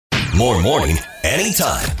more morning,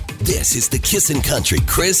 anytime. This is the Kissin' Country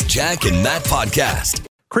Chris, Jack, and Matt podcast.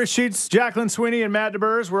 Chris Sheets, Jacqueline Sweeney, and Matt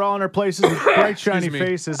DeBurs. We're all in our places with bright, shiny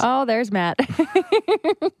faces. Oh, there's Matt.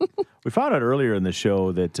 We found out earlier in the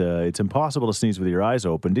show that it's impossible to sneeze with your eyes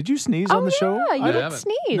open. Did you sneeze on the show? You didn't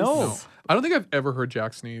sneeze. No. I don't think I've ever heard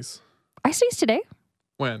Jack sneeze. I sneezed today,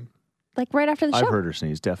 When? like right after the show. I've heard her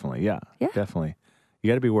sneeze, definitely. Yeah, Yeah. definitely. You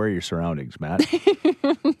got to be aware of your surroundings, Matt.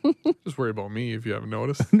 Just worry about me if you haven't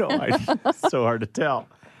noticed. No, it's so hard to tell.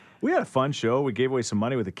 We had a fun show. We gave away some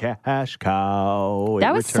money with a cash cow.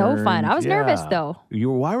 That was so fun. I was nervous, though.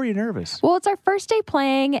 Why were you nervous? Well, it's our first day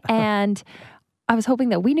playing, and I was hoping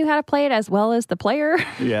that we knew how to play it as well as the player.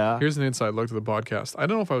 Yeah. Here's an inside look to the podcast. I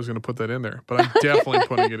don't know if I was going to put that in there, but I'm definitely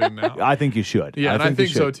putting it in now. I think you should. Yeah, and I you think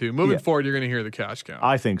so should. too. Moving Yeah. forward, you're going to hear the cash cow.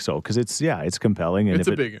 I think so because it's compelling, and It's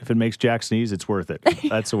a big one. if it makes Jack sneeze, it's worth it.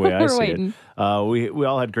 That's the way I We're see waiting. it. We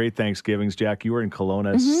all had great Thanksgivings. Jack, you were in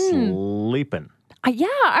Kelowna sleeping. Yeah,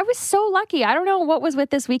 I was so lucky. I don't know what was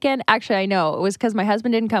with this weekend. Actually, I know. It was because my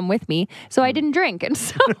husband didn't come with me, so I didn't drink. And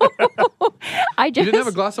so I You just... didn't have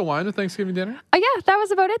a glass of wine at Thanksgiving dinner? Yeah, that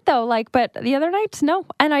was about it though. But the other nights, no.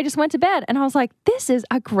 And I just went to bed and I was like, this is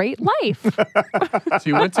a great life. So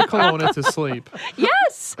you went to Kelowna to sleep.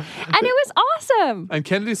 Yes. And it was awesome. And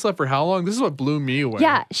Kennedy slept for how long? This is what blew me away.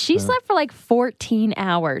 Yeah, she slept for like 14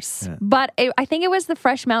 hours. Yeah. But I think it was the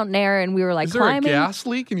fresh mountain air and we were like Is there climbing. a gas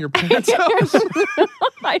leak in your parents' house?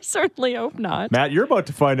 I certainly hope not. Matt, you're about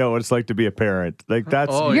to find out what it's like to be a parent. Like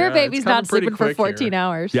that's Oh, Your yeah, baby's it's coming not pretty sleeping for quick 14 here.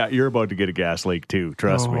 hours. yeah, you're about to get a gas leak too.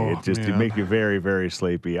 Trust me. Oh, It man. make you very, very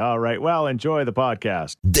sleepy. All right. Well, enjoy the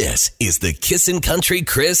podcast. This is the Kissin' Country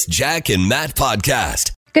Chris, Jack, and Matt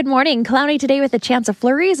podcast. Good morning. Cloudy today with a chance of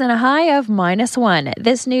flurries and a high of -1.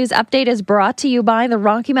 This news update is brought to you by the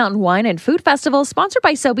Rocky Mountain Wine and Food Festival, sponsored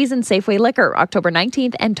by Sobeys and Safeway Liquor, October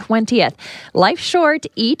 19th and 20th. Life's short.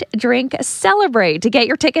 Eat, drink, celebrate. To get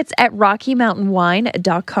your tickets at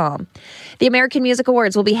RockyMountainWine.com. The American Music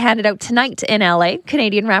Awards will be handed out tonight in LA.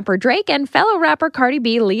 Canadian rapper Drake and fellow rapper Cardi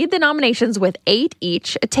B lead the nominations with 8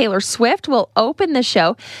 each. Taylor Swift will open the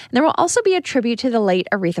show. And there will also be a tribute to the late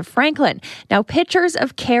Aretha Franklin. Now, pictures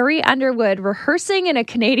of Carrie Underwood rehearsing in a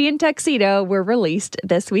Canadian tuxedo were released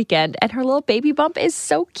this weekend, and her little baby bump is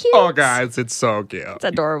so cute. Oh, guys, it's so cute. It's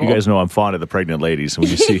adorable. You guys know I'm fond of the pregnant ladies. When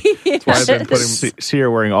you see That's why I've been putting... see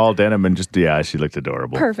her wearing all denim and she looked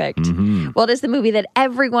adorable. Perfect. Well, it is the movie that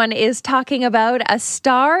everyone is talking about. A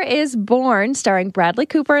Star is Born, starring Bradley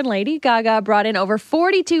Cooper and Lady Gaga, brought in over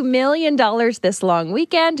 $42 million this long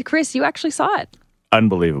weekend. Chris, you actually saw it.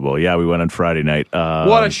 Unbelievable. Yeah, we went on Friday night.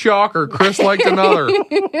 What a shocker. Chris liked another.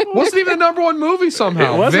 Wasn't even the number one movie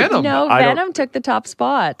somehow. It wasn't. Venom. No, I don't- Venom took the top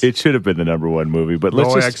spot. It should have been the number one movie, but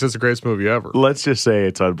No, it's the greatest movie ever. let's just say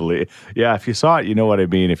it's unbelievable. Yeah, if you saw it, you know what I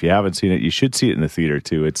mean. If you haven't seen it, you should see it in the theater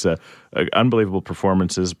too. It's unbelievable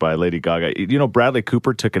performances by Lady Gaga. You know, Bradley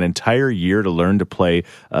Cooper took an entire year to learn to play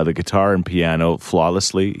the guitar and piano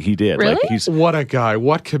flawlessly. He did. Really? What a guy.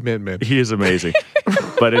 What commitment. He is amazing.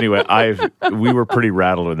 But anyway, we were pretty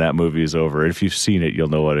rattled when that movie is over. If you've seen it, you'll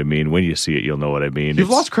know what I mean. When you see it, you'll know what I mean. You've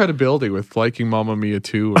lost credibility with liking Mamma Mia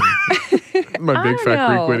 2 and My Big I Fat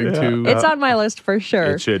know. Greek Wedding 2. It's on my list for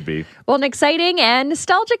sure. It should be. Well, an exciting and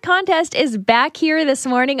nostalgic contest is back here this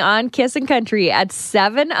morning on Kissin' Country at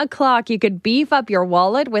 7 o'clock. You could beef up your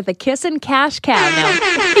wallet with a Kissin' Cash Cow. Now,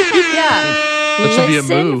 yeah. That should be a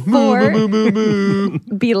Listen moo. for- Moo, moo, moo, moo.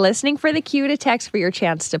 Be listening for the cue to text for your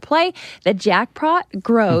chance to play. The jackpot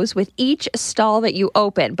grows with each stall that you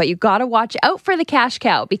open, but you got to watch out for the cash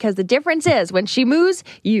cow because the difference is when she moves,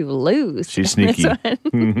 you lose. She's sneaky.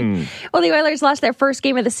 Well, the Oilers lost their first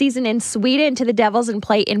game of the season in Sweden to the Devils and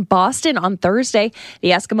play in Boston on Thursday.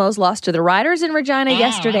 The Eskimos lost to the Riders in Regina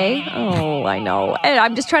yesterday. Oh, I know. And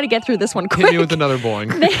I'm just trying to get through this one quick. Hit me with another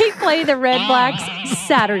boing. They play the Red Blacks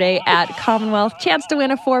Saturday at Commonwealth. Chance to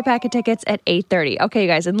win a 4-pack of tickets at 8:30. Okay, you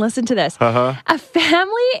guys, and listen to this. A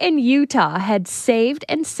family in Utah had saved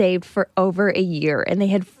and saved for over a year, and they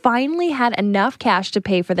had finally had enough cash to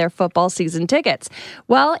pay for their football season tickets.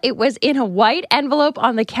 Well, it was in a white envelope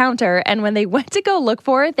on the counter, and when they went to go look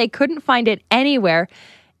for it, they couldn't find it anywhere.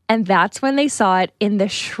 And that's when they saw it in the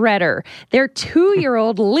shredder. Their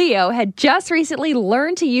 2-year-old Leo had just recently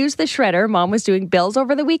learned to use the shredder. Mom was doing bills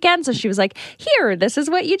over the weekend, so she was like, here, this is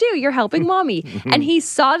what you do. You're helping mommy. And he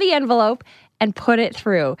saw the envelope and put it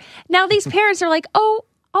through. Now these parents are like, oh,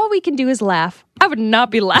 all we can do is laugh. I would not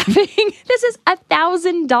be laughing. This is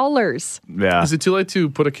 $1,000. Yeah. Is it too late to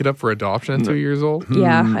put a kid up for adoption at 2 years old?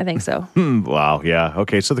 Yeah, I think so. Wow. Yeah.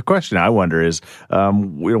 Okay. So the question I wonder is,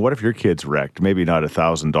 what if your kid's wrecked? Maybe not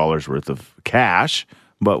 $1,000 worth of cash,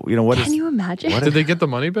 but what Can you imagine? Did they get the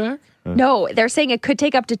money back? No, they're saying it could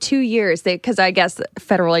take up to 2 years because I guess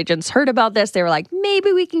federal agents heard about this. They were like,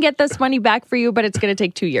 maybe we can get this money back for you, but it's going to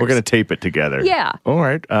take 2 years. We're going to tape it together. Yeah. All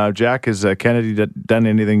right. Jack, has Kennedy done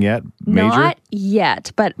anything yet? Major? Not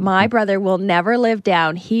yet, but my brother will never live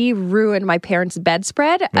down. He ruined my parents'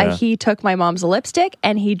 bedspread. Yeah. He took my mom's lipstick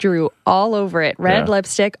and he drew all over it. Red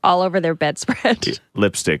lipstick all over their bedspread.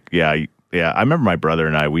 Lipstick, yeah. Yeah, I remember my brother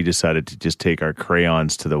and I, we decided to just take our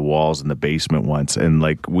crayons to the walls in the basement once. And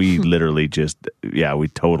like, we literally just, we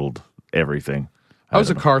totaled everything. I was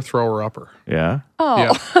a car thrower upper. Yeah? Oh.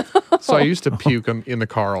 Yeah. So I used to puke in the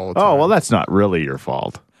car all the time. Oh, well, that's not really your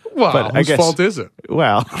fault. Well, but whose fault is it?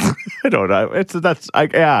 Well, I don't know.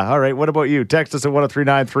 All right. What about you? Text us at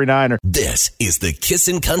 103939. This is the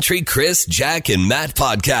Kissin' Country Chris, Jack, and Matt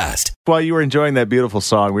podcast. While you were enjoying that beautiful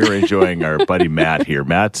song, we were enjoying our buddy Matt here.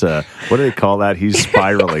 Matt's, what do they call that? He's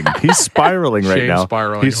spiraling. He's spiraling right Shame now.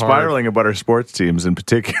 spiraling He's hard. spiraling about our sports teams, in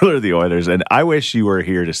particular the Oilers. And I wish you were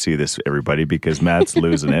here to see this, everybody, because Matt's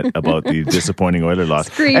losing it about the disappointing Oilers loss.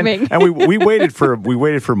 Screaming. And we waited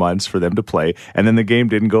for months for them to play, and then the game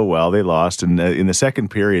didn't go well. They lost, and in the second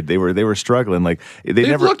period, they were struggling. Like they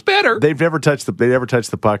never looked better. They never touched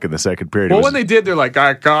the puck in the second period. Well, when they did, they're like,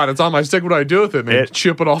 "Ah, God, it's on my stick. What do I do with it?" And they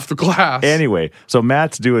chip it off the glass. Anyway, so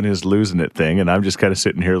Matt's doing his losing it thing, and I'm just kind of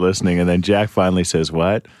sitting here listening, and then Jack finally says,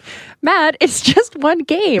 "What? Matt, it's just one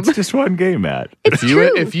game. It's just one game, Matt." It's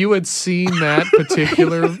true. If you had seen that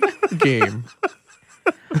particular game,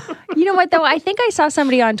 You know what, though? I think I saw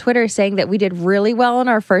somebody on Twitter saying that we did really well in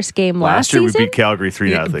our first game last year season. we beat Calgary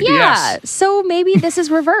 3-0. Yeah, Yes. so maybe this is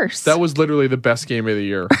reversed. that was literally the best game of the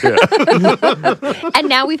year. And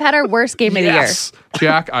now we've had our worst game of the year. Yes,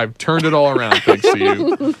 Jack, I've turned it all around thanks to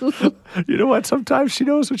you. You know what? Sometimes she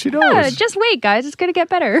knows what she knows. Yeah, just wait, guys. It's going to get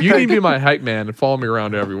better. You need to be my hype man and follow me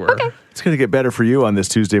around everywhere. Okay. It's going to get better for you on this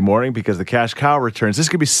Tuesday morning because the cash cow returns. This is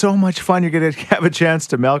going to be so much fun. You're going to have a chance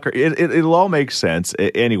to milk her. It'll all make sense.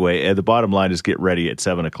 Anyway, the bottom line is get ready at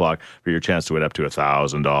 7 o'clock for your chance to win up to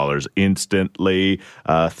 $1,000 instantly.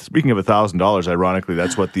 Speaking of $1,000, ironically,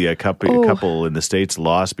 that's what the couple in the States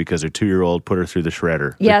lost because their 2-year-old put her through the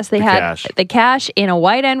shredder. Yes, they had cash. the cash in a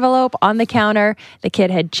white envelope on the counter. The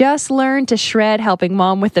kid had just learned to shred, helping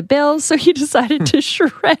mom with the bills, so he decided to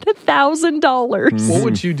shred $1,000. What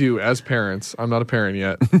would you do as parents? I'm not a parent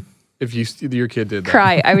yet. If your kid did that,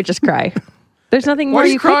 Cry. I would just cry. There's nothing Why more are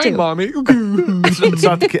you you could crying, do. mommy? It's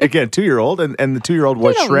not again 2-year-old, and the 2-year-old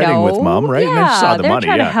was don't shredding with know. mom, right? And then Yeah, saw the they're money.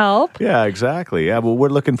 trying to help. Yeah, exactly. Yeah, well, we're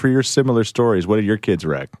looking for your similar stories. What did your kids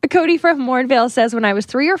wreck? Cody from Mornvale says, when I was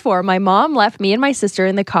 3 or 4, my mom left me and my sister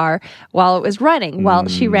in the car while it was running. While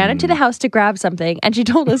she ran into the house to grab something, and she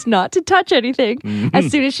told us not to touch anything. As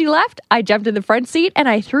soon as she left, I jumped in the front seat and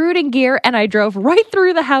I threw it in gear and I drove right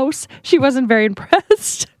through the house. She wasn't very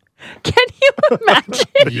impressed. Can you imagine?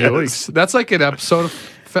 Yikes. That's like an episode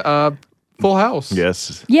of Full House.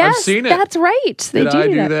 Yes. Yes, I've seen it. that's right. They Did do I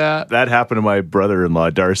do that. that? That happened to my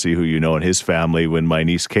brother-in-law, Darcy, who you know, and his family, when my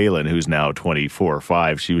niece Kaylin, who's now 24 or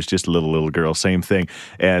 5, she was just a little girl, same thing.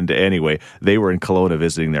 And anyway, they were in Kelowna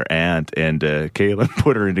visiting their aunt, and Kaylin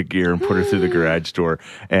put her into gear and put her through the garage door.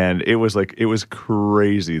 And it was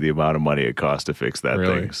crazy the amount of money it cost to fix that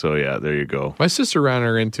Really? thing. So yeah, there you go. My sister ran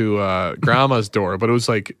her into grandma's door, but it was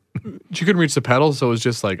like she couldn't reach the pedals, so it was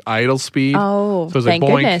just like idle speed. Oh, so it was thank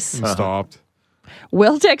like boink goodness. and stopped.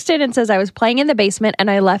 Will texted and says, I was playing in the basement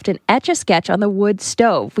and I left an Etch-a-Sketch on the wood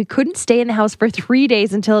stove. We couldn't stay in the house for 3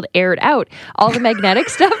 days until it aired out. All the magnetic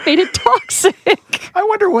stuff made it toxic. I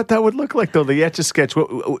wonder what that would look like, though. The Etch-a-Sketch.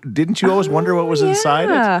 Didn't you always wonder what was inside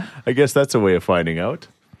yeah. it? I guess that's a way of finding out.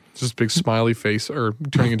 Just a big smiley face or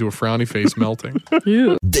turning into a frowny face melting.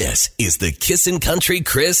 This is the Kissin' Country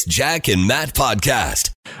Chris, Jack, and Matt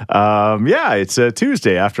podcast. Yeah, it's a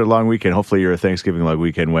Tuesday after a long weekend. Hopefully your Thanksgiving long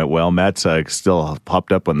weekend went well. Matt's still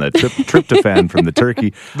popped up on the tryptophan from the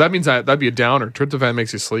turkey. That means that'd be a downer. Tryptophan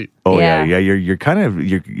makes you sleep. Oh Yeah. yeah. You're kind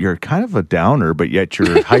of a downer, but yet you're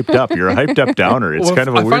hyped up. You're a hyped up downer. It's Well, kind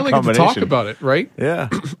of a I weird finally get to combination. talk about it, right? Yeah.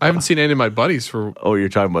 I haven't seen any of my buddies for. Oh, you're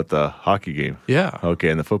talking about the hockey game. Yeah. Okay,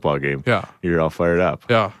 and the football game. Yeah. You're all fired up.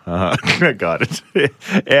 Yeah. Got it.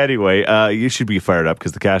 Anyway, you should be fired up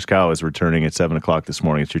because the cash cow is returning at 7 o'clock this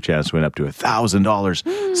morning. It's your chance to win up to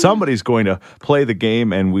 $1,000. Somebody's going to play the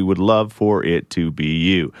game, and we would love for it to be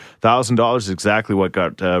you. $1,000 is exactly what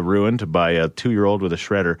got ruined by a 2-year-old with a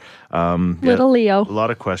shredder. Little Leo. A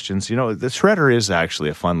lot of questions. You know, the shredder is actually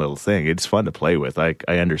a fun little thing. It's fun to play with. I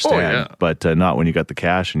understand, but not when you got the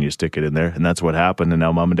cash and you stick it in there. And that's what happened. And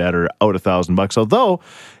now mom and dad are out $1,000. Although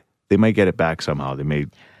they might get it back somehow. They may.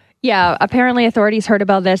 Yeah, apparently authorities heard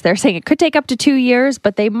about this. They're saying it could take up to 2 years,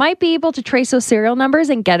 but they might be able to trace those serial numbers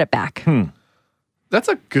and get it back. That's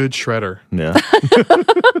a good shredder. Yeah.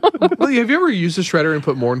 Well, have you ever used a shredder and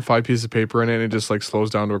put more than 5 pieces of paper in it and it just like slows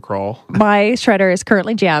down to a crawl? My shredder is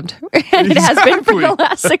currently jammed, and it has been for the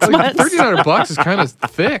last 6 months. $1,300 is kind of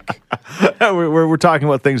thick. we're talking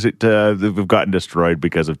about things that have gotten destroyed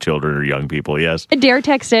because of children or young people. Yes. Dare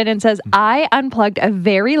texted in and says, I unplugged a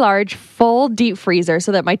very large full deep freezer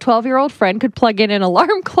so that my 12-year-old friend could plug in an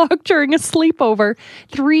alarm clock during a sleepover.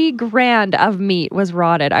 $3,000 of meat was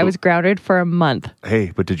rotted. I was grounded for a month.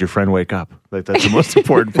 Hey, but did your friend wake up? Like, that's the most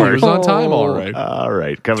important part. It was on time, all right. All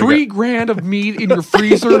right. $3,000 of meat in your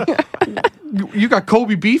freezer. You got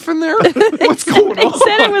Kobe beef in there? What's going They on?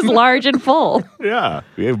 said it was large and full. Yeah.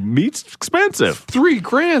 Meat's expensive.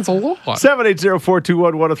 $3,000's a lot.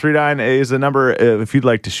 780-421-1039 is the number if you'd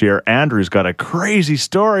like to share. Andrew's got a crazy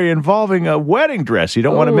story involving a wedding dress you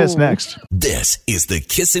don't want to miss next. This is the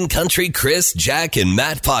Kissin' Country Chris, Jack, and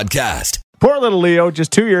Matt podcast. Poor little Leo,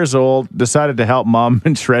 just 2 years old, decided to help mom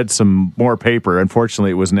and shred some more paper. Unfortunately,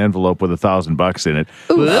 it was an envelope with $1,000 in it.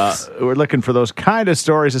 We're looking for those kind of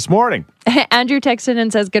stories this morning. Andrew texted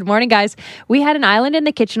and says, good morning, guys. We had an island in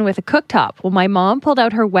the kitchen with a cooktop. Well, my mom pulled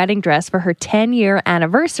out her wedding dress for her 10-year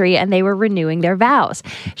anniversary, and they were renewing their vows.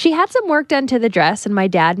 She had some work done to the dress, and my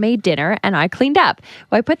dad made dinner, and I cleaned up.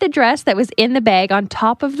 Well, I put the dress that was in the bag on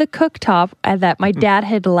top of the cooktop that my dad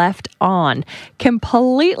had left on.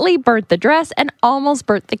 Completely burnt the dress and almost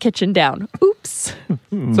burnt the kitchen down. Oops. So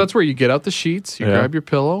that's where you get out the sheets, you grab your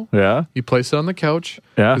pillow, you place it on the couch,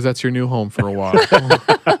 because that's your new home for a while.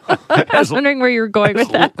 I was wondering where you were going with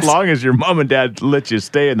that. As long as your mom and dad let you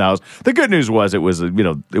stay in the house. The good news was it wasn't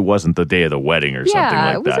the day of the wedding or something like that.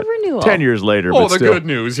 Yeah, it was a renewal. 10 years later, Oh, but the still, good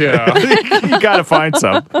news, yeah. you got to find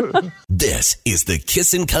some. This is the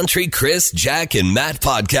Kissin' Country Chris, Jack, and Matt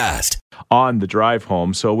podcast. On the drive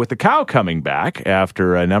home. So with the cow coming back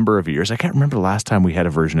after a number of years, I can't remember the last time we had a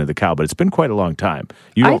version of the cow, but it's been quite a long time.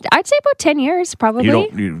 I'd say about 10 years, probably.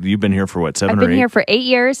 You've been here for what, 7 I've or 8? been here for 8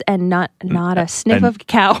 years and not a sniff of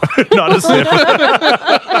cow. Not a sniff.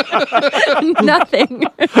 Nothing.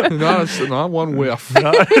 Not one whiff.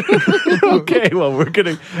 Okay, well, we're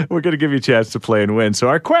gonna give you a chance to play and win. So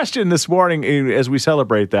our question this morning, as we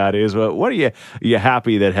celebrate that, is what are you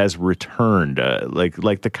happy that has returned?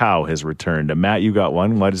 Like the cow has returned. Matt, you got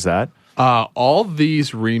one. What is that? All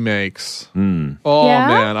these remakes. Oh, Yeah?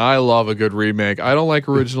 man, I love a good remake. I don't like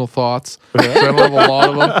original thoughts. So I don't have a lot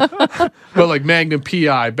of them. But like Magnum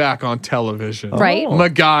P.I. back on television. Right.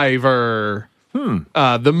 MacGyver.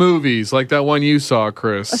 The movies, like that one you saw,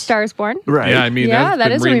 Chris. A Star is Born. Right. Yeah, I mean, Yeah, that's that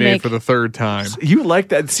been is a remade remake. for the third time. You like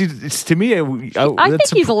that? See, it's, to me, I think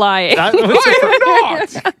he's lying.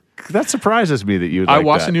 That surprises me that you. I like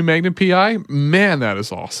watched that. the new Magnum P.I. Man, that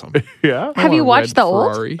is awesome. Yeah. Have you want a watched red the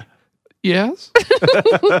old? Ferrari. Yes.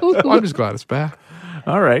 Well, I'm just glad it's back.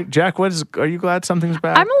 All right, Jack. Are you glad something's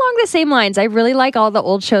back? I'm along the same lines. I really like all the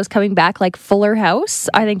old shows coming back, like Fuller House.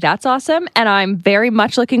 I think that's awesome. And I'm very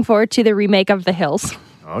much looking forward to the remake of The Hills.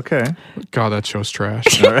 Okay. God, that show's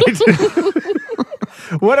trash. All right.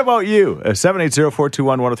 What about you?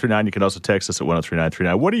 780-421-1039. You can also text us at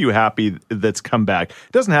 103939. What are you happy that's come back?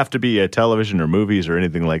 It doesn't have to be television or movies or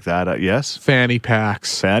anything like that. Yes? Fanny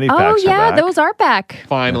packs. Fanny Oh, packs are yeah, back. those are back.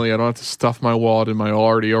 Finally, I don't have to stuff my wallet in my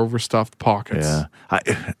already overstuffed pockets. Yeah.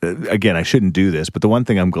 Again, I shouldn't do this, but the one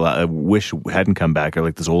thing I wish hadn't come back are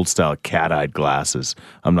like those old style cat-eyed glasses.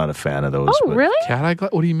 I'm not a fan of those. Oh, but, really? Cat eye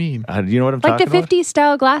what do you mean? You know what I'm Like the talking about? 50s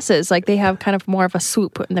style glasses. Like they have kind of more of a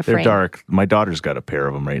swoop in the They're frame. dark. My daughter's got a pair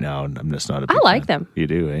of them right now, and I'm just not a big like fan. them. You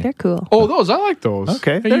do, eh? They're cool. Oh, those. I like those.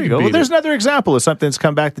 Okay, Hey, there you can go. Well, beat there's it. another example of something that's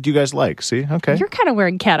come back that you guys like. See? Okay. You're kind of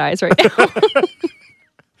wearing cat eyes right now.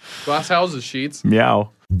 Glass houses sheets.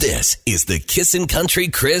 Meow. This is the Kissin' Country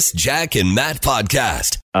Chris, Jack, and Matt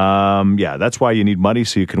podcast. Yeah, that's why you need money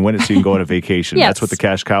so you can win it so you can go on a vacation. Yes. That's what the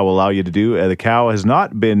cash cow will allow you to do. The cow has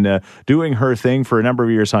not been doing her thing for a number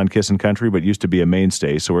of years on Kissin' Country, but used to be a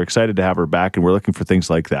mainstay. So we're excited to have her back, and we're looking for things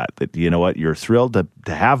like that. That, you know what, you're thrilled to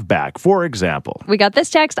have back. For example, We got this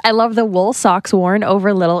text. I love the wool socks worn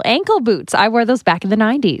over little ankle boots. I wore those back in the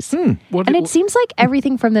 90s. And it seems like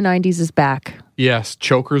everything from the 90s is back. Yes,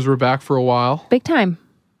 chokers were back for a while. Big time.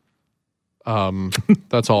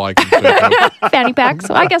 That's all I can think of. Fanny packs.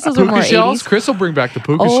 Well, I guess those are more Puka shells. 80s. Chris will bring back the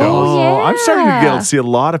puka Oh, shells. yeah. I'm starting to be able to see a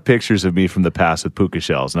lot of pictures of me from the past with puka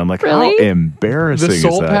shells, and I'm like, Really? how embarrassing The is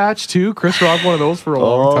soul that? patch too. Chris rocked one of those for a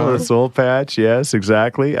long time. Oh, the soul patch. Yes,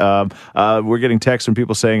 exactly. We're getting texts from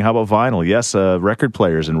people saying, how about vinyl? Yes, record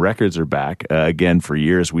players and records are back. Again, for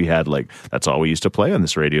years we had that's all we used to play on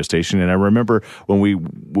this radio station. And I remember when we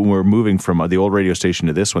were moving from the old radio station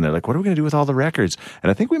to this one, they're like, what are we going to do with all the records? And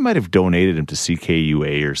I think we might have donated him to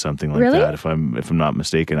CKUA or something like Really? that. If I'm not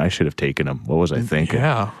mistaken, I should have taken him. What was I thinking?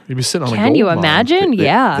 Yeah, you'd be sitting on a Can gold you mine. imagine?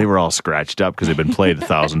 Yeah. They were all scratched up because they've been played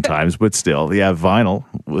 1,000 times, but still, yeah, vinyl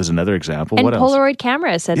was another example. And what else? Polaroid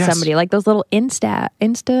cameras, said Yes. somebody, like those little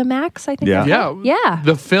Instamax, I think. Yeah. they're called. Yeah.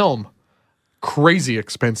 The film, crazy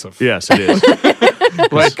expensive. Yes, it is.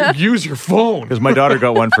 Like, use your phone. Because my daughter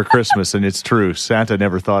got one for Christmas, and it's true. Santa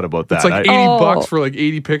never thought about that. It's like I- 80 Oh. bucks for like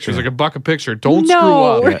 80 pictures, like $1 a picture. Don't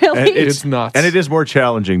No, screw up. really? and It's nuts. And it is more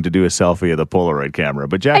challenging to do a selfie of the Polaroid camera.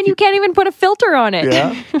 But Jackie, And you can't even put a filter on it.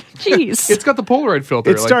 Yeah. Jeez. It's got the Polaroid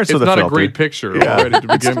filter. It starts it's with a not filter. a great picture Yeah. already to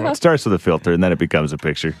begin it with. starts with a filter, and then it becomes a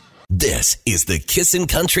picture. This is the Kissin'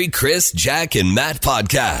 Country Chris, Jack, and Matt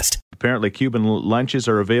podcast. Apparently, Cuban lunches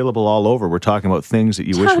are available all over. We're talking about things that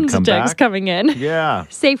you wish would Tons come of texts back. coming in. Yeah.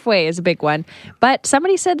 Safeway is a big one. But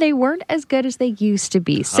somebody said they weren't as good as they used to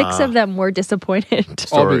be. 6 of them were disappointed.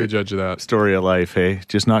 I'll be the judge of that. Story of life, hey?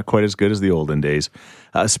 Just not quite as good as the olden days.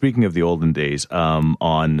 Speaking of the olden days,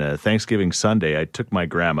 on Thanksgiving Sunday, I took my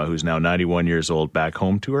grandma, who's now 91 years old, back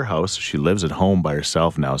home to her house. She lives at home by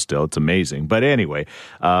herself now still. It's amazing. But anyway,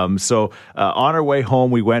 so on our way home,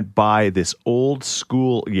 we went by this old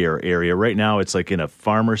school year area. Right now, it's like in a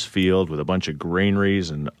farmer's field with a bunch of granaries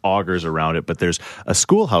and augers around it. But there's a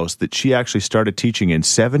schoolhouse that she actually started teaching in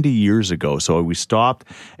 70 years ago. So we stopped,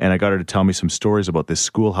 and I got her to tell me some stories about this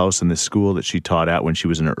schoolhouse and this school that she taught at when she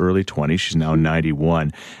was in her early 20s. She's now 91.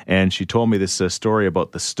 And she told me this story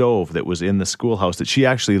about the stove that was in the schoolhouse that she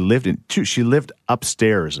actually lived in. She lived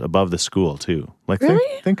upstairs above the school, too. Like,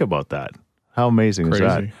 Really? think about that. How amazing is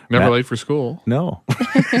that? Crazy. Never Matt? late for school. No.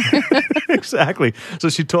 Exactly. So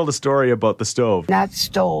she told a story about the stove. That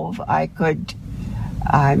stove,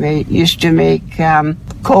 used to make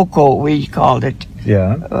cocoa, we called it,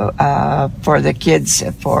 for the kids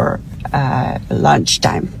for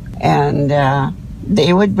lunchtime. And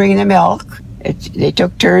they would bring the milk. They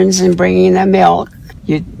took turns in bringing the milk.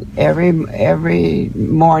 Every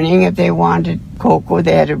morning, if they wanted cocoa,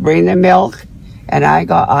 they had to bring the milk. And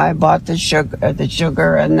I bought the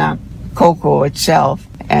sugar and the cocoa itself.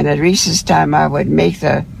 And at recess time, I would make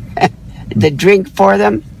the drink for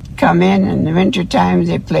them. Come in the winter time,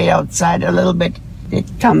 they play outside a little bit. They'd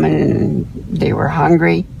come in and they were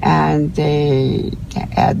hungry, and they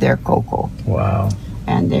had their cocoa. Wow.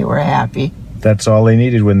 And they were happy. That's all they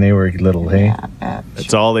needed when they were little, hey? Yeah,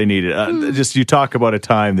 That's all they needed. Just you talk about a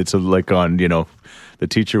time that's like on, the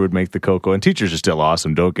teacher would make the cocoa. And teachers are still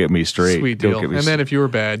awesome. Don't get me straight. Sweet Don't deal. get me And then if you were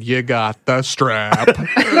bad, you got the strap.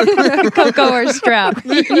 Cocoa or strap.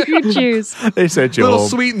 You choose. they sent you Little home.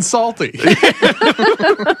 sweet and salty.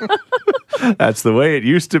 That's the way it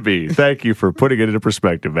used to be. Thank you for putting it into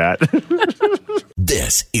perspective, Matt.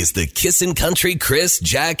 This is the Kissin' Country Chris,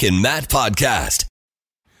 Jack, and Matt podcast.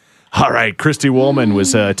 All right, Christy Woolman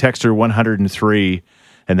was texter 103,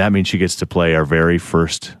 and that means she gets to play our very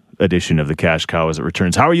first edition of the Cash Cow as it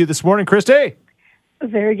returns. How are you this morning, Christy?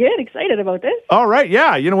 Very good. Excited about this. All right,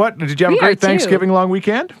 yeah. You know what? Did you have We a great are too. Thanksgiving long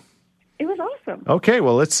weekend? It was awesome. Okay,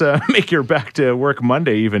 well, let's make your back to work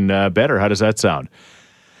Monday even better. How does that sound?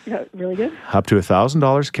 Yeah, really good. Up to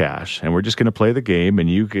 $1,000 cash, and we're just going to play the game, and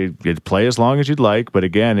you could play as long as you'd like. But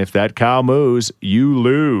again, if that cow moves, you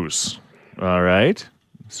lose. All right?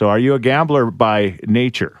 So are you a gambler by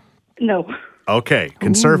nature? No. Okay,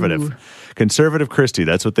 conservative. Ooh. Conservative Christy,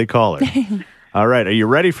 that's what they call her. All right, are you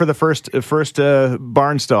ready for the first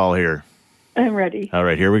barn stall here? I'm ready. All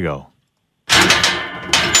right, here we go.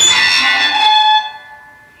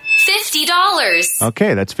 $50.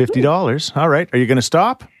 Okay, that's $50. All right, are you going to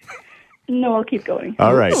stop? No, I'll keep going.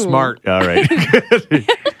 All right. Smart. All right.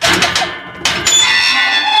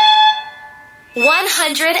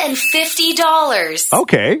 $150.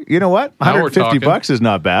 Okay, you know what? Now we're 150 talking. bucks is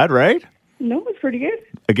not bad, right? No, it's pretty good.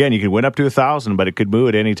 Again, you could win up to 1,000, but it could move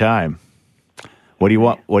at any time. What do you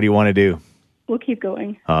want? What do you want to do? We'll keep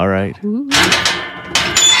going. All right.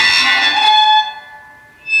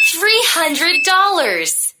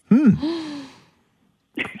 $300.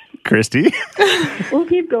 Christy? We'll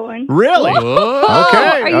keep going. Really? Whoa.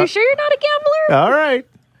 Okay. Are you sure you're not a gambler? All right.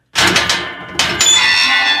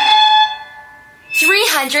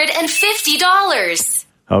 $350.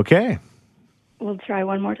 Okay. We'll try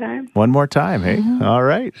one more time. One more time, hey? All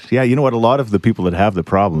right. Yeah, you know what? A lot of the people that have the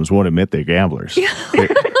problems won't admit they're gamblers. Here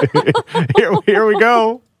we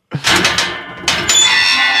go.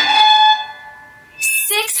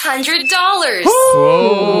 $600.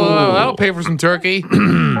 Whoa, that'll pay for some turkey.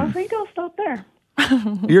 I think I'll stop there.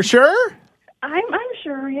 You're sure? I'm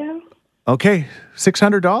sure, yeah. Okay.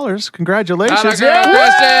 $600. Congratulations. Christy!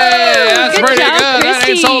 That's Good pretty job, good. That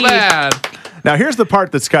ain't so Christy. bad. Now, here's the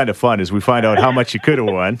part that's kind of fun is we find out how much you could have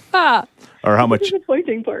won. Or how The much?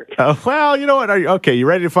 disappointing part. Well, you know what? Okay, you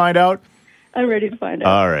ready to find out? I'm ready to find out.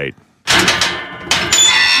 All right.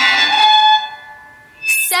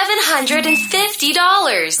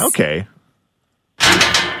 $750. Okay.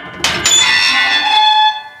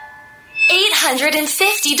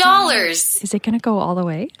 $850. Is it going to go all the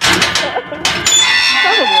way? Probably.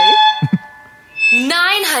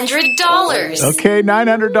 $900. Okay,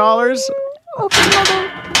 $900.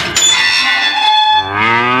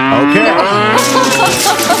 Okay.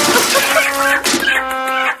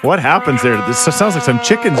 What happens there? This sounds like some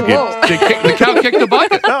chickens get. The cow kicked the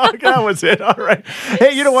bucket. Oh, that was it. All right.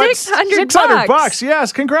 Hey, you know what? $600 $600.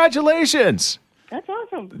 Yes, congratulations. That's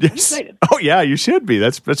awesome. I'm Yes. excited. Oh yeah, you should be.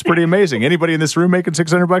 That's pretty amazing. Anybody in this room making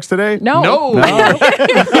 $600 today? No. No.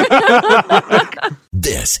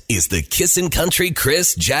 This is the Kissin' Country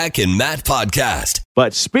Chris, Jack, and Matt podcast.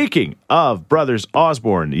 But speaking of Brothers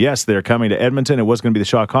Osborne, yes, they're coming to Edmonton. It was going to be the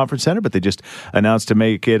Shaw Conference Center, but they just announced to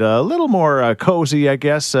make it a little more cozy, I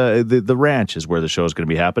guess. The ranch is where the show is going to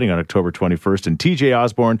be happening on October 21st. And TJ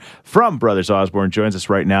Osborne from Brothers Osborne joins us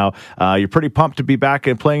right now. You're pretty pumped to be back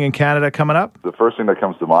and playing in Canada coming up? The first thing that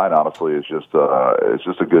comes to mind, honestly, is just it's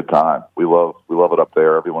just a good time. We love it up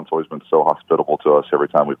there. Everyone's always been so hospitable to us every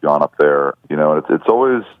time we've gone up there. You know, and it's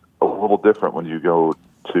always a little different when you go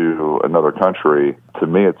to another country. To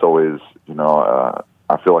me, it's always, I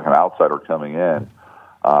feel like an outsider coming in.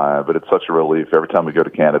 But it's such a relief. Every time we go to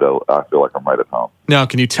Canada, I feel like I'm right at home. Now,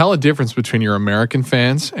 can you tell a difference between your American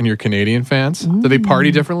fans and your Canadian fans? Do they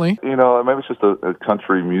party differently? You know, maybe it's just a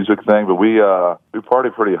country music thing, but we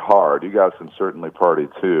party pretty hard. You guys can certainly party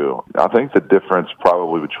too. I think the difference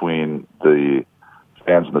probably between the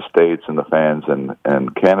fans in the States and the fans in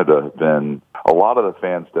Canada have been a lot of the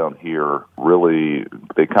fans down here really,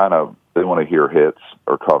 they want to hear hits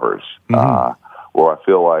or covers. Where I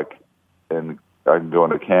feel like I can go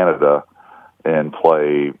into Canada and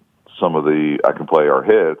play I can play our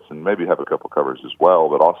hits and maybe have a couple covers as well,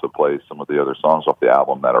 but also play some of the other songs off the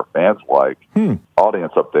album that our fans like.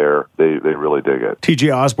 Audience up there, they really dig it.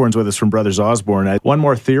 TJ Osborne's with us from Brothers Osborne. One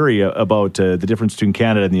more theory about the difference between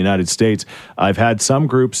Canada and the United States. I've had some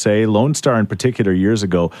groups say, Lone Star in particular years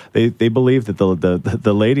ago, they believe that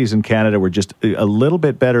the ladies in Canada were just a little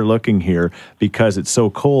bit better looking here because it's so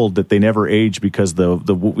cold that they never age because the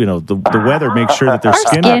weather makes sure that their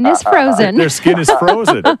Skin is frozen. Their skin is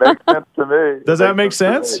frozen. Makes sense to me. Does that make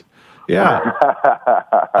sense? Yeah.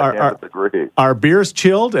 I can't disagree. Our beer's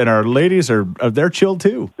chilled and our ladies they're chilled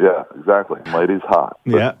too. Yeah, exactly. Ladies hot.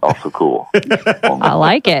 But Yeah. also cool. I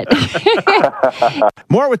like it.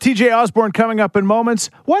 More with TJ Osborne coming up in moments.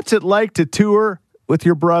 What's it like to tour with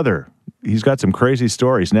your brother? He's got some crazy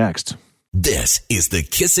stories next. This is the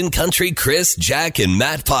Kissin' Country Chris, Jack, and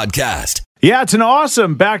Matt podcast. Yeah, it's an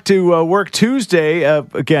awesome Back to Work Tuesday.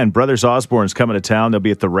 Again, Brothers Osborne's coming to town. They'll be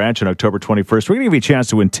at the ranch on October 21st. We're going to give you a chance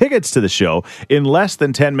to win tickets to the show in less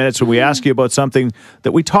than 10 minutes when we ask you about something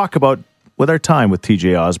that we talk about with our time with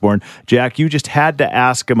TJ Osborne. Jack, you just had to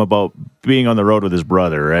ask him about being on the road with his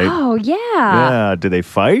brother, right? Oh, yeah. Yeah. Do they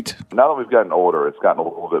fight? Now that we've gotten older, it's gotten a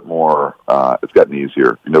little bit more, it's gotten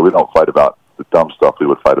easier. You know, we don't fight about the dumb stuff we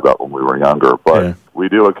would fight about when we were younger, but we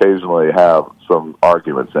do occasionally have some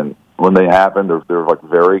arguments, and when they happen, they're like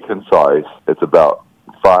very concise. It's about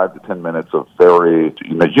 5 to 10 minutes of very,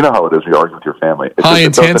 you know how it is when you argue with your family. High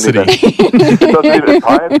intensity. It's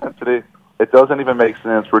high intensity. It doesn't even make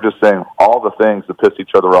sense. We're just saying all the things that piss each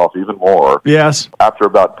other off even more. Yes. After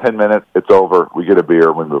about 10 minutes, it's over. We get a beer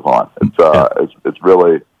and we move on. It's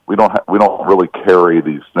really, we don't really carry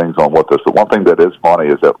these things on with us. But one thing that is funny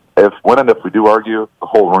is that if we do argue, the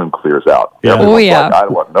whole room clears out. Yeah. Everyone's Oh, yeah. like, I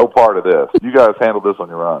want no part of this. You guys handle this on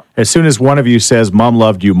your own. As soon as one of you says "Mom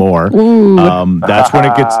loved you more," that's when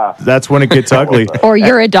it gets ugly. Or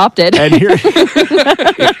you're adopted. And here,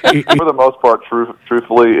 For the most part,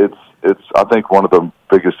 truthfully, it's I think one of the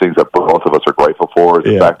biggest things that both of us are grateful for is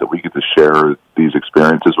the fact that we get to share these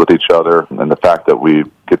experiences with each other, and the fact that we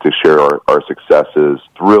get to share our successes.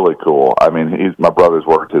 It's really cool. I mean, my brother's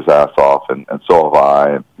worked his ass off, and so have I.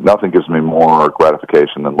 And nothing gives me more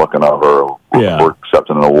gratification than looking over we're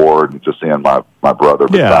accepting an award and just seeing my brother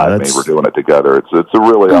beside me. We're doing it together. It's a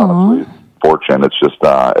really honestly fortune. It's just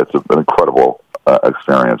it's an incredible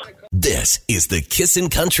experience. This is the Kissin'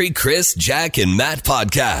 Country Chris, Jack, and Matt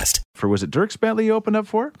podcast. was it Dierks Bentley you opened up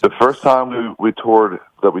for? The first time we toured,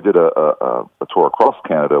 that we did a tour across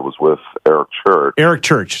Canada was with Eric Church. Eric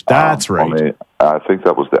Church, that's right. I think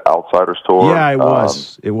that was the Outsiders tour. Yeah, it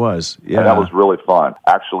was. Yeah, and that was really fun.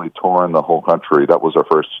 Actually touring the whole country. That was our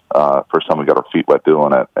first time we got our feet wet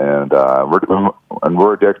doing it. And and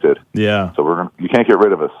we're addicted. Yeah. So you can't get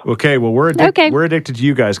rid of us. Okay, well, we're addicted to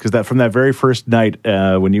you guys because from that very first night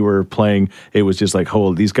when you were playing, it was just like,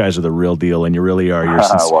 oh, these guys are the real deal, and you really are. You're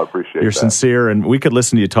Well, I appreciate You're that. sincere, and we could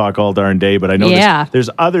listen to you talk all darn day, but I know there's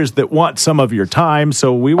others that want some of your time,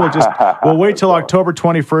 so we will we'll wait till October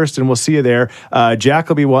 21st, and we'll see you there. Jack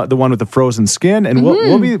will be the one with the frozen skin, and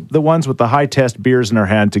we'll be the ones with the high-test beers in our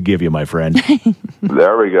hand to give you, my friend.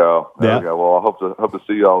 There we go. There Yeah. we go. Well, I hope to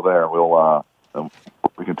see you all there, and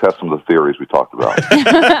we can test some of the theories we talked about.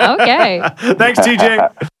 Okay. Thanks, TJ.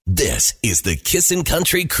 This is the Kissin'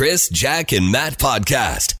 Country Chris, Jack, and Matt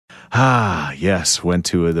podcast. Yes, went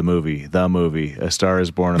to the movie, A Star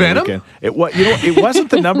Is Born on Venom? the weekend. It wasn't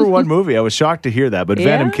the number one movie. I was shocked to hear that, but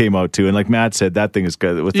Venom came out too, and like Matt said, that thing is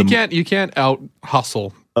good. With You can't out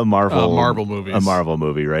hustle a Marvel movies. A Marvel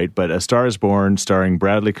movie, right? But A Star Is Born, starring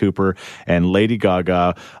Bradley Cooper and Lady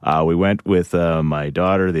Gaga. We went with my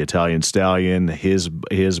daughter, the Italian Stallion, his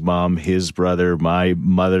mom, his brother, my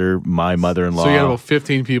mother-in-law. So you had about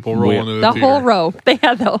 15 people rolling into the theater. Whole row. They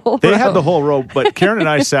had the whole row. They had the whole row, but Karen and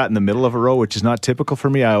I sat in the middle of a row, which is not typical for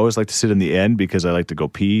me. I always like to sit in the end because I like to go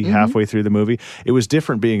pee halfway through the movie. It was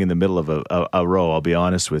different being in the middle of a row, I'll be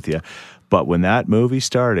honest with you. But when that movie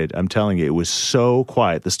started, I'm telling you, it was so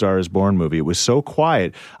quiet, the Star Is Born movie. It was so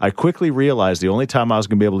quiet, I quickly realized the only time I was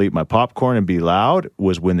going to be able to eat my popcorn and be loud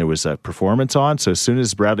was when there was a performance on. So as soon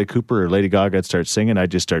as Bradley Cooper or Lady Gaga would start singing, I'd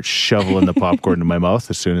just start shoveling the popcorn in my mouth.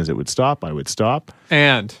 As soon as it would stop, I would stop.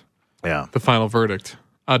 And the final verdict.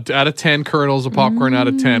 Out of 10 kernels of popcorn out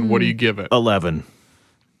of 10, what do you give it? 11.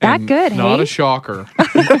 That good, Not hey? a shocker.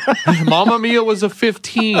 Mamma Mia was a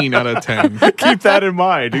 15 out of 10. Keep that in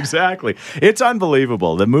mind. Exactly. It's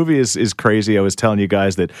unbelievable. The movie is crazy. I was telling you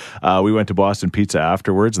guys that we went to Boston Pizza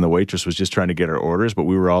afterwards, and the waitress was just trying to get our orders, but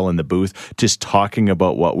we were all in the booth just talking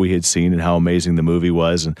about what we had seen and how amazing the movie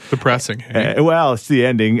was. And Depressing. Hey? well, it's the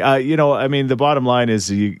ending. The bottom line is,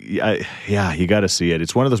 you got to see it.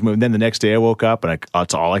 It's one of those movies. And then the next day I woke up, and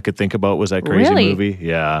that's all I could think about was that crazy Really? movie.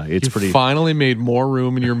 Yeah, it's You pretty. finally made more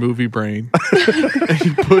room in your movie brain. And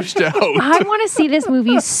you pushed out. I want to see this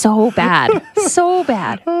movie so bad. So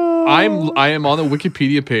bad. I am on the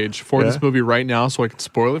Wikipedia page for this movie right now, so I can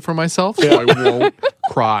spoil it for myself, so I won't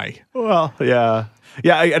cry. Well, yeah.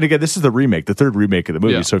 Yeah, and again, this is the remake, the third remake of the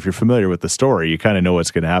movie. Yeah. So if you're familiar with the story, you kind of know what's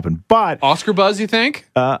going to happen. But Oscar buzz, you think?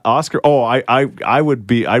 Oscar, I would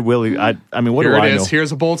be, I will. I mean, what Here do it I is. know?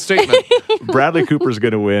 Here's a bold statement. Bradley Cooper's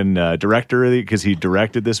going to win director of the because he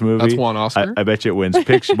directed this movie. That's one Oscar. I bet you it wins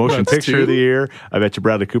motion That's picture of the two. year. I bet you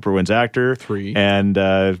Bradley Cooper wins actor. 3. And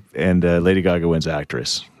Lady Gaga wins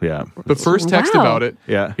actress. Yeah. The first text Wow. about it.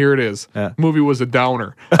 Yeah. Here it is. Yeah. Movie was a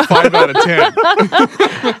downer. 5 out of 10.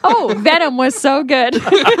 Oh, Venom was so good.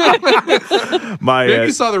 My Maybe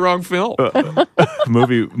you saw the wrong film.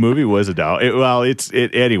 movie was a doubt. It's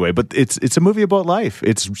anyway, but it's a movie about life.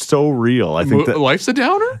 It's so real. I think that. Life's a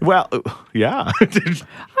downer? Well, yeah.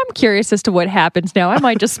 I'm curious as to what happens now. I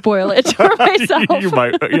might just spoil it for myself.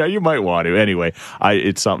 you might want to. Anyway,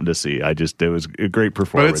 it's something to see. It was a great But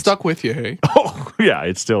performance. it stuck with you, hey? Oh, yeah,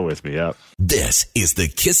 it's still with me. Yeah. This is the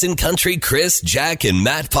Kissin' Country Chris, Jack, and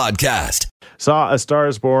Matt podcast. Saw A Star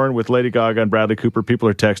Is Born with Lady Gaga and Bradley Cooper. People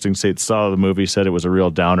are texting, say saw the movie, said it was a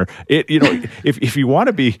real downer. If you want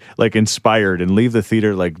to be like inspired and leave the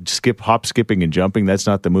theater like skipping and jumping, that's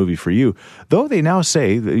not the movie for you. Though they now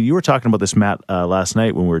say, you were talking about this, Matt, last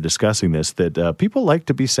night when we were discussing this, that people like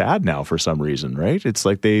to be sad now for some reason, right? It's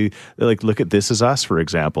like they like look at This Is Us, for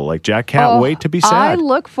example. Like Jack can't wait to be sad. I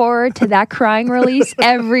look forward to that crying release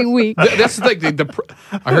every week. This is like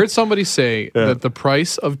I heard somebody say that the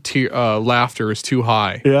price of laughter is too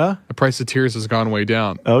high. Yeah. The price of tears has gone way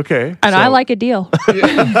down. Okay. And I like a deal.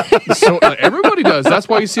 So everybody does. That's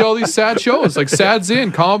why you see all these sad shows. Like sad's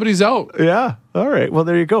in, comedy's out. Yeah. All right. Well,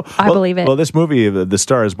 there you go. I believe it. Well, this movie, The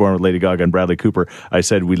Star Is Born with Lady Gaga and Bradley Cooper, I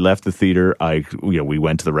said we left the theater. We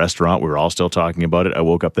went to the restaurant. We were all still talking about it. I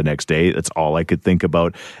woke up the next day. That's all I could think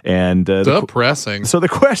about. And Depressing. so the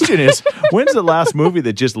question is, when's the last movie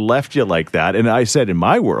that just left you like that? And I said, in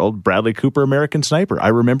my world, Bradley Cooper, American Sniper. I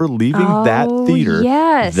remember leaving that theater.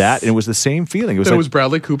 Yes. And it was the same feeling. It was It like, was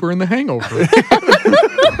Bradley Cooper in The Hangover.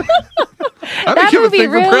 That movie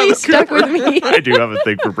really stuck with me. I do have a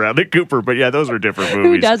thing for Bradley Cooper, but yeah, those were different movies.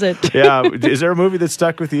 Who doesn't? Yeah. Is there a movie that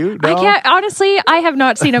stuck with you? No? I can't, honestly, I have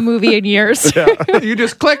not seen a movie in years. You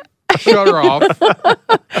just click. Shut her off.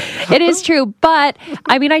 It is true, but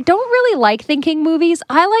I mean, I don't really like thinking movies.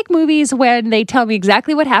 I like movies when they tell me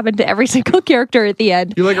exactly what happened to every single character at the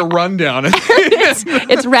end. You like a rundown.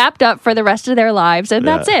 It's wrapped up for the rest of their lives, and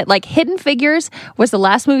that's it. Like Hidden Figures was the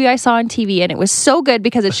last movie I saw on TV, and it was so good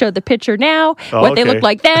because it showed the picture now, what they looked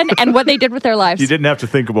like then, and what they did with their lives. You didn't have to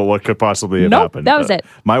think about what could possibly have Nope, happened. that was it.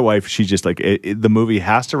 My wife, she just like the movie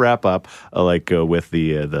has to wrap up with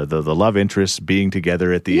the love interest being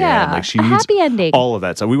together at the Yeah, end. Like she a needs happy ending. all of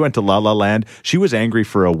that. So we went to La La Land. She was angry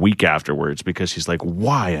for a week afterwards because she's like,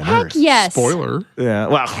 "Why on Heck earth?" yes. Spoiler. Yeah.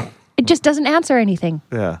 Well. It just doesn't answer anything.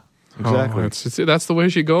 Yeah. Exactly. Oh, that's the way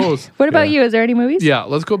she goes. What about you? Is there any movies? Yeah,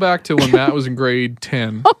 let's go back to when Matt was in grade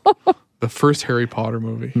 10. The first Harry Potter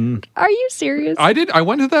movie. Are you serious? I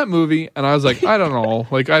went to that movie and I was like, I don't know.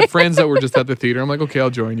 Like I had friends that were just at the theater. I'm like, okay, I'll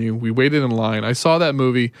join you. We waited in line. I saw that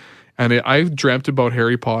movie and I dreamt about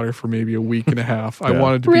Harry Potter for maybe a week and a half. I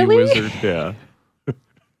wanted to be a wizard. Yeah.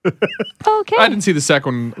 Okay. I didn't see the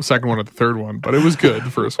second one or the third one, but it was good, the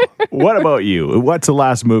first one. What about you? What's the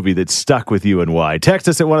last movie that stuck with you and why? Text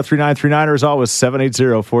us at 103939 or as always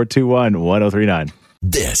 780-421-1039.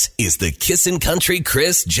 This is the Kissin' Country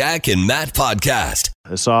Chris, Jack, and Matt podcast.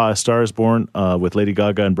 I saw A Star Is Born with Lady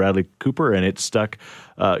Gaga and Bradley Cooper, and it stuck.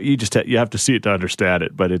 You have to see it to understand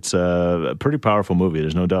it, but it's a pretty powerful movie.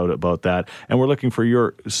 There's no doubt about that. And we're looking for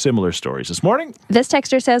your similar stories this morning. This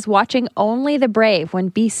texter says, watching Only the Brave when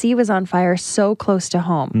BC was on fire so close to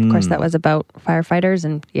home. Of course, that was about firefighters,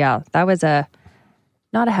 and yeah, that was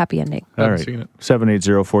not a happy ending. All Haven't right. seen it.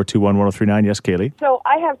 780-421-1039. Yes, Kaylee? So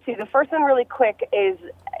I have two. The first one, really quick, is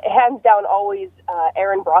hands down always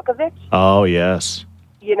Aaron Brockovich. Oh, yes.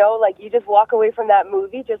 You know, like you just walk away from that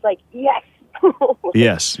movie just like, yes.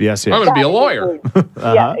 Yes. I'm going to be a lawyer.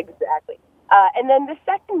 Yeah, exactly. And then the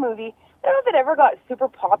second movie, I don't know if it ever got super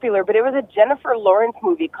popular, but it was a Jennifer Lawrence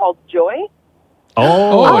movie called Joy.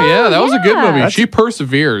 Oh, yeah, that was a good movie. That's- She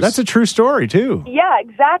perseveres. That's a true story, too. Yeah,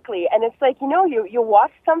 exactly. And it's like, you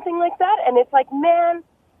watch something like that, and it's like, man,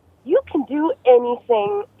 you can do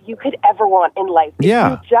anything you could ever want in life. If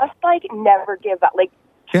Yeah. you just, like, never give up. Like,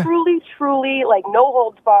 Yeah. truly, like, no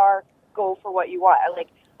holds bar, go for what you want.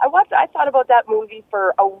 I thought about that movie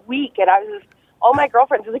for a week, and I was just, all my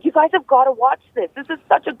girlfriends were like, you guys have got to watch this. This is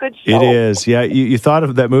such a good show. It is. Yeah, you thought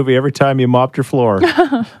of that movie every time you mopped your floor.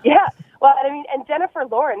 Yeah. Well, I mean, and Jennifer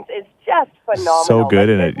Lawrence is just phenomenal. So good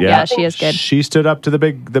in it. Yeah, she is good. She stood up to the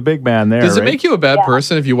big man there. Does it right? make you a bad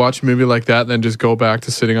person if you watch a movie like that and then just go back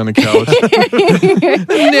to sitting on the couch?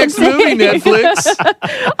 Next movie, Netflix.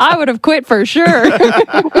 I would have quit for sure.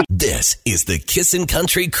 This is the Kissin'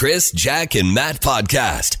 Country Chris, Jack, and Matt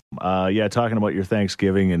podcast. Talking about your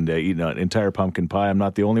Thanksgiving and eating an entire pumpkin pie. I'm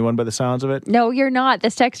not the only one by the sounds of it. No, you're not.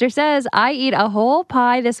 This texter says, I eat a whole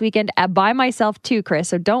pie this weekend by myself too, Chris,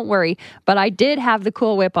 so don't worry. But I did have the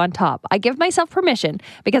Cool Whip on top. I give myself permission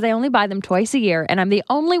because I only buy them twice a year, and I'm the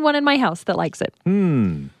only one in my house that likes it.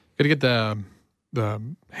 Gotta get the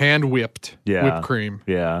hand whipped whipped cream.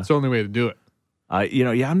 Yeah. It's the only way to do it.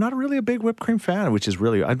 I'm not really a big whipped cream fan, which is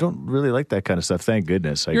really, I don't really like that kind of stuff. Thank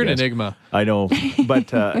goodness. You're guess. an enigma. I know,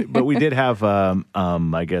 but we did have,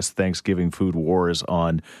 I guess, Thanksgiving food wars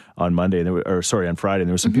on Monday, and on Friday, and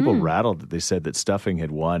there were some people rattled that they said that stuffing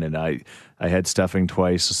had won, and I had stuffing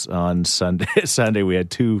twice on Sunday. Sunday we had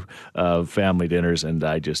two family dinners, and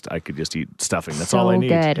I could just eat stuffing. That's all I need.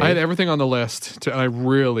 Good. I had everything on the list, and I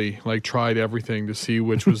really tried everything to see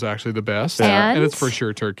which was actually the best. And? And it's for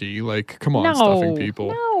sure turkey. Like, come on, stuffing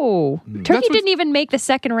people. No. Turkey didn't even make the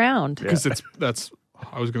second round. Because that's.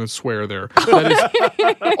 I was going to swear there. That is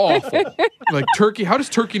awful. Like turkey. How does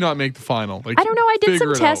turkey not make the final? Like, I don't know. I did some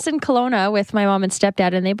figure it tests out. in Kelowna with my mom and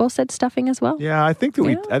stepdad, and they both said stuffing as well. Yeah, I think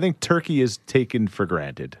I think turkey is taken for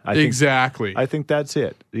granted. Exactly. I think that's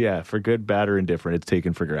it. Yeah, for good, bad, or indifferent, it's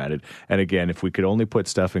taken for granted. And again, if we could only put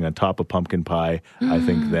stuffing on top of pumpkin pie, I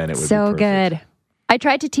think then it would So be perfect. good. I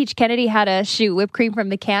tried to teach Kennedy how to shoot whipped cream from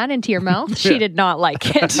the can into your mouth. She did not like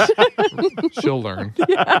it. She'll learn.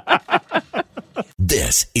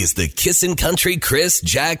 This is the Kissin' Country Chris,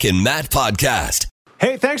 Jack, and Matt podcast.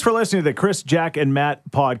 Hey, thanks for listening to the Chris, Jack, and Matt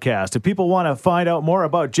podcast. If people want to find out more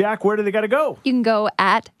about Jack, where do they got to go? You can go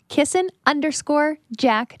at kissin_Jack,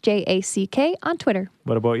 Jack, on Twitter.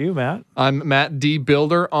 What about you, Matt? I'm Matt D.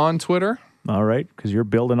 Builder on Twitter. All right, because you're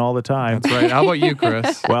building all the time. That's right. How about you,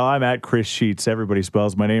 Chris? Well, I'm at Chris Sheets. Everybody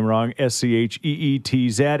spells my name wrong,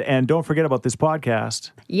 Scheetz. And don't forget about this podcast.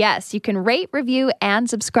 Yes, you can rate, review, and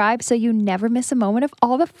subscribe so you never miss a moment of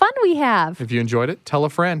all the fun we have. If you enjoyed it, tell a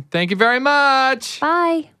friend. Thank you very much.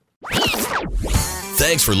 Bye.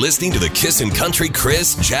 Thanks for listening to the Kissin' Country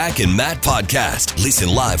Chris, Jack, and Matt podcast. Listen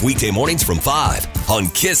live weekday mornings from 5 on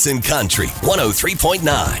Kissin' Country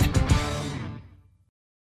 103.9.